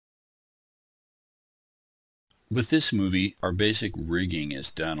With this movie, our basic rigging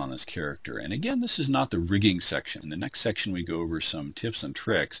is done on this character. And again, this is not the rigging section. In the next section, we go over some tips and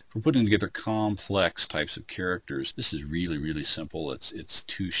tricks for putting together complex types of characters. This is really, really simple. It's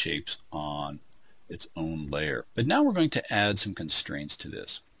two shapes on its own layer. But now we're going to add some constraints to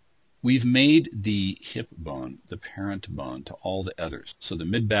this. We've made the hip bone the parent bone to all the others. So the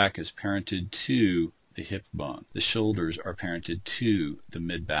mid-back is parented to the hip bone. The shoulders are parented to the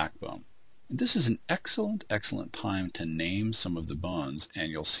mid-back bone. This is an excellent time to name some of the bones, and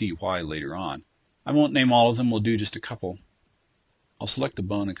you'll see why later on. I won't name all of them, we'll do just a couple. I'll select the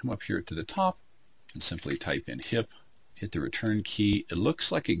bone and come up here to the top and simply type in hip, hit the return key. It looks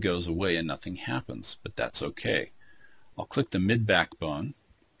like it goes away and nothing happens, but that's okay. I'll click the mid-back bone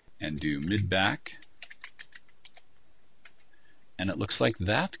and do mid-back, and it looks like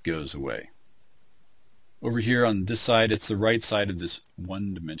that goes away. Over here on this side, it's the right side of this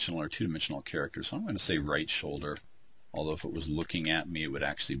one-dimensional or two-dimensional character, so I'm going to say right shoulder, although if it was looking at me, it would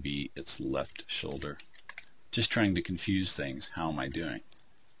actually be its left shoulder. Just trying to confuse things. How am I doing?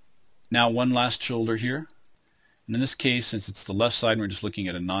 Now one last shoulder here, and in this case, since it's the left side and we're just looking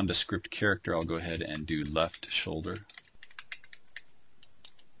at a nondescript character, I'll go ahead and do left shoulder.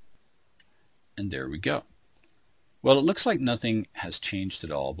 And there we go. Well, it looks like nothing has changed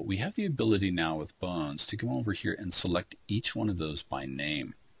at all, but we have the ability now with bones to come over here and select each one of those by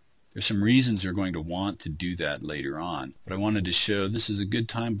name. There's some reasons you're going to want to do that later on, but I wanted to show this is a good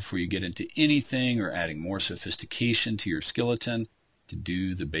time before you get into anything or adding more sophistication to your skeleton to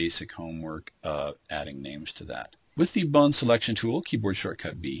do the basic homework of adding names to that. With the bone selection tool, keyboard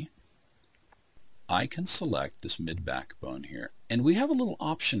shortcut B, I can select this mid-back bone here. And we have a little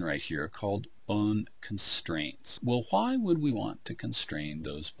option right here called bone constraints. Well, why would we want to constrain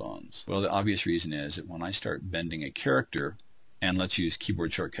those bones? Well, the obvious reason is that when I start bending a character, and let's use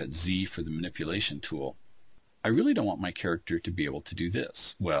keyboard shortcut Z for the manipulation tool, I really don't want my character to be able to do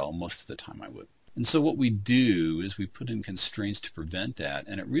this. Well, most of the time I would. And so what we do is we put in constraints to prevent that,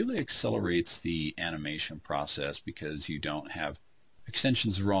 and it really accelerates the animation process because you don't have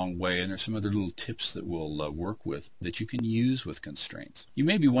extensions the wrong way, and there's some other little tips that we'll work with that you can use with constraints. You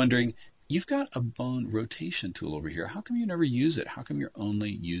may be wondering, you've got a bone rotation tool over here. How come you never use it? How come you're only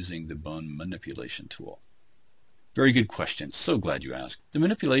using the bone manipulation tool? Very good question. So glad you asked. The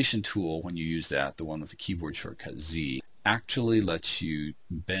manipulation tool, when you use that, the one with the keyboard shortcut Z, actually lets you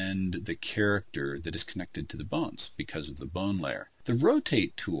bend the character that is connected to the bones because of the bone layer. The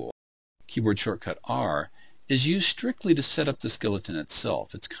rotate tool, keyboard shortcut R, is used strictly to set up the skeleton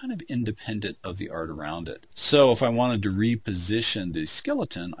itself. It's kind of independent of the art around it. So if I wanted to reposition the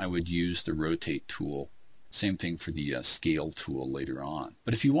skeleton, I would use the rotate tool. Same thing for the scale tool later on.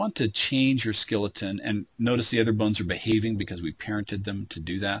 But if you want to change your skeleton, and notice the other bones are behaving because we parented them to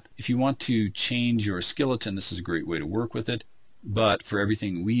do that. If you want to change your skeleton, this is a great way to work with it. But for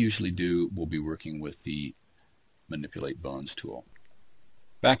everything we usually do, we'll be working with the manipulate bones tool.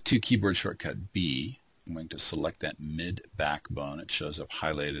 Back to keyboard shortcut B. I'm going to select that mid-back bone. It shows up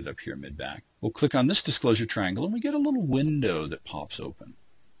highlighted up here, mid-back. We'll click on this disclosure triangle and we get a little window that pops open.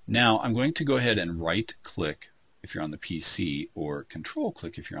 Now I'm going to go ahead and right-click if you're on the PC or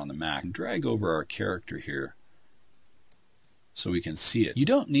control-click if you're on the Mac and drag over our character here so we can see it. You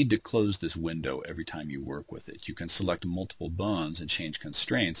don't need to close this window every time you work with it. You can select multiple bones and change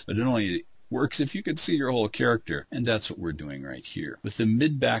constraints, but it only works if you can see your whole character, and that's what we're doing right here. With the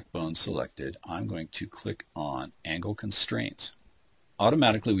mid-back bone selected, I'm going to click on Angle Constraints.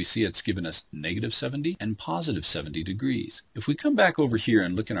 Automatically we see it's given us -70 and +70 degrees. If we come back over here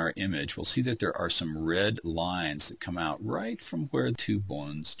and look in our image, we'll see that there are some red lines that come out right from where the two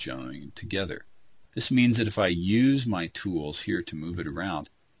bones join together. This means that if I use my tools here to move it around,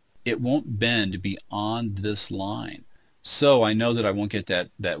 it won't bend beyond this line. So I know that I won't get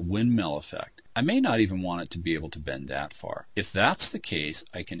that windmill effect. I may not even want it to be able to bend that far. If that's the case,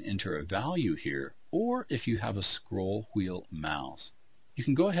 I can enter a value here, or if you have a scroll wheel mouse, you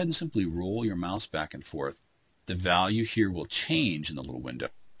can go ahead and simply roll your mouse back and forth. The value here will change in the little window,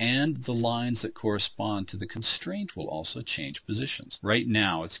 and the lines that correspond to the constraint will also change positions. Right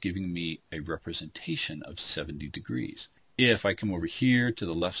now it's giving me a representation of 70 degrees. If I come over here to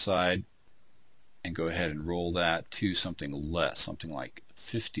the left side and go ahead and roll that to something less, something like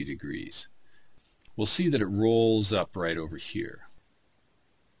 50 degrees, we'll see that it rolls up right over here.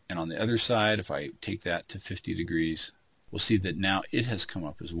 And on the other side, if I take that to 50 degrees, we'll see that now it has come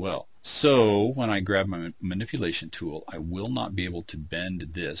up as well. So when I grab my manipulation tool, I will not be able to bend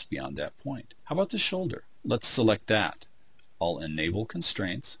this beyond that point. How about the shoulder? Let's select that. I'll enable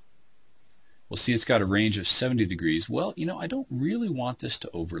constraints. We'll see it's got a range of 70 degrees. Well, you know, I don't really want this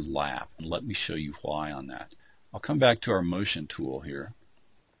to overlap, and let me show you why on that. I'll come back to our motion tool here,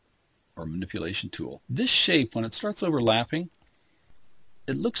 or manipulation tool. This shape, when it starts overlapping,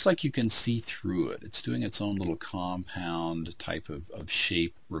 it looks like you can see through it. It's doing its own little compound type of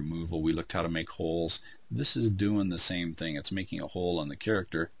shape removal. We looked how to make holes. This is doing the same thing. It's making a hole in the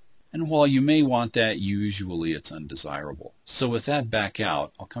character. And while you may want that, usually it's undesirable. So with that back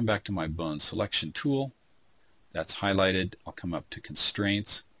out, I'll come back to my bone selection tool. That's highlighted. I'll come up to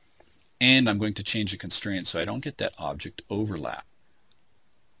constraints. And I'm going to change the constraint so I don't get that object overlap.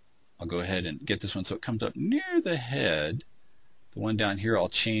 I'll go ahead and get this one so it comes up near the head. The one down here I'll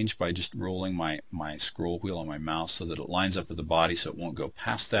change by just rolling my scroll wheel on my mouse so that it lines up with the body so it won't go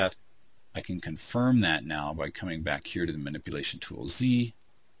past that. I can confirm that now by coming back here to the manipulation tool Z.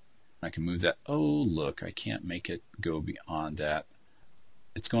 I can move that. Oh, look, I can't make it go beyond that.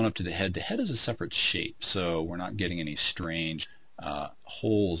 It's going up to the head. The head is a separate shape, so we're not getting any strange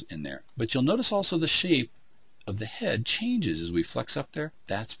holes in there. But you'll notice also the shape of the head changes as we flex up there.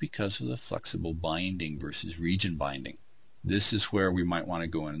 That's because of the flexible binding versus region binding. This is where we might want to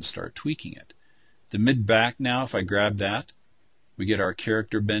go in and start tweaking it. The mid-back now, if I grab that, we get our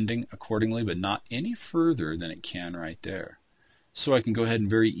character bending accordingly, but not any further than it can right there. So I can go ahead and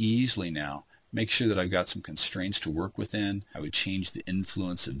very easily now make sure that I've got some constraints to work within. I would change the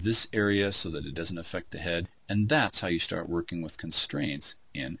influence of this area so that it doesn't affect the head. And that's how you start working with constraints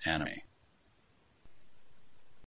in anime.